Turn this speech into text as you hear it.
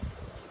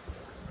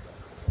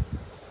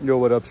Yo,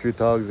 what up, Street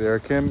Dogs?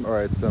 Eric Kim. All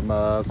right, some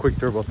quick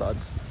turbo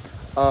thoughts.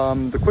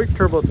 The quick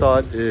turbo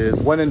thought is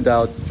when in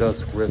doubt,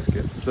 just risk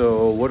it.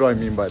 So, what do I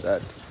mean by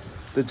that?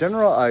 The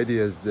general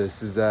idea is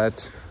this: is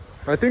that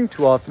I think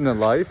too often in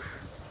life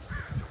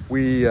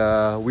we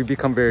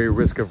become very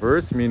risk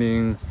averse,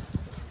 meaning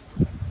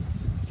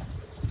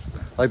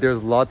like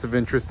there's lots of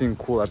interesting,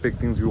 cool, epic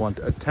things we want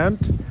to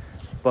attempt,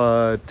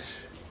 but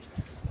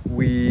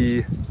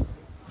we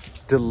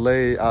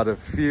delay out of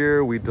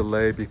fear. We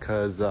delay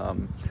because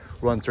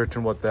we're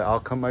uncertain what the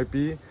outcome might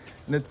be,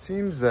 and it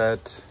seems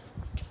that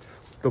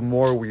the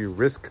more we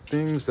risk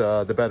things,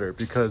 the better,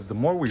 because the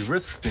more we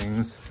risk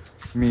things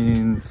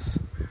means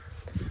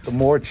the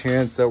more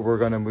chance that we're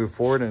going to move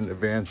forward and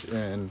advance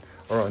in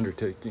our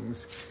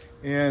undertakings.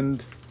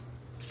 And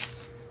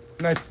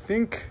I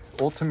think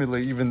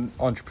ultimately, even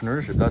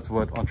entrepreneurship, that's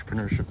what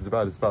entrepreneurship is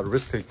about. It's about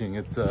risk taking.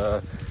 It's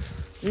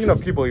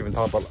people even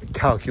talk about like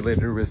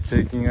calculated risk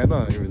taking. At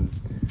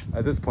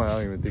this point, I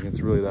don't even think it's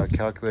really that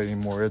calculated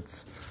anymore.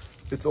 It's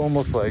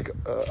almost like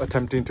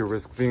attempting to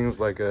risk things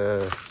like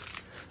a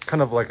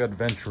kind of like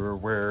adventure,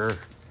 where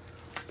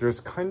there's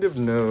kind of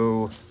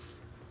no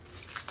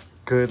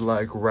good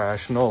like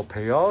rational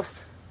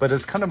payoff, but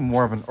it's kind of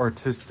more of an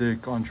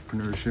artistic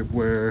entrepreneurship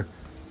where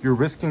you're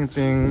risking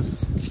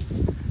things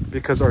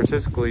because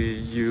artistically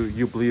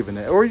you believe in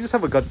it, or you just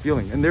have a gut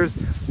feeling, and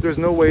there's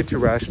no way to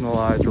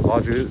rationalize or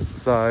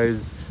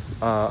logicize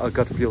a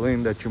gut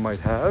feeling that you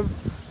might have.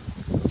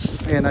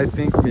 And I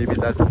think maybe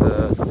that's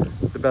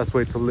the best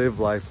way to live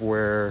life,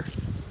 where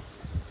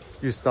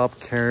you stop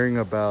caring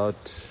about,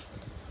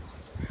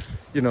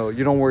 you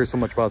don't worry so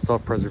much about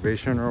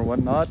self-preservation or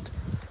whatnot,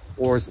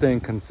 or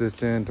staying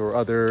consistent, or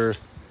other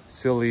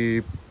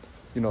silly,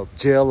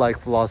 jail-like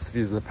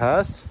philosophies of the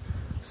past.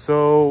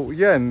 So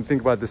yeah, and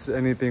think about this,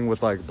 anything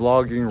with like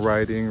blogging,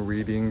 writing,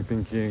 reading,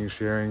 thinking,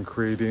 sharing,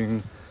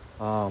 creating,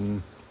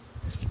 in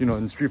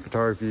street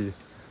photography,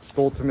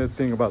 the ultimate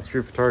thing about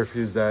street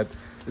photography is that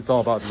it's all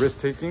about risk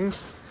taking.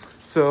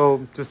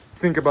 So just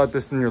think about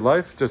this in your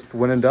life. Just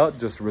when in doubt,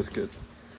 just risk it.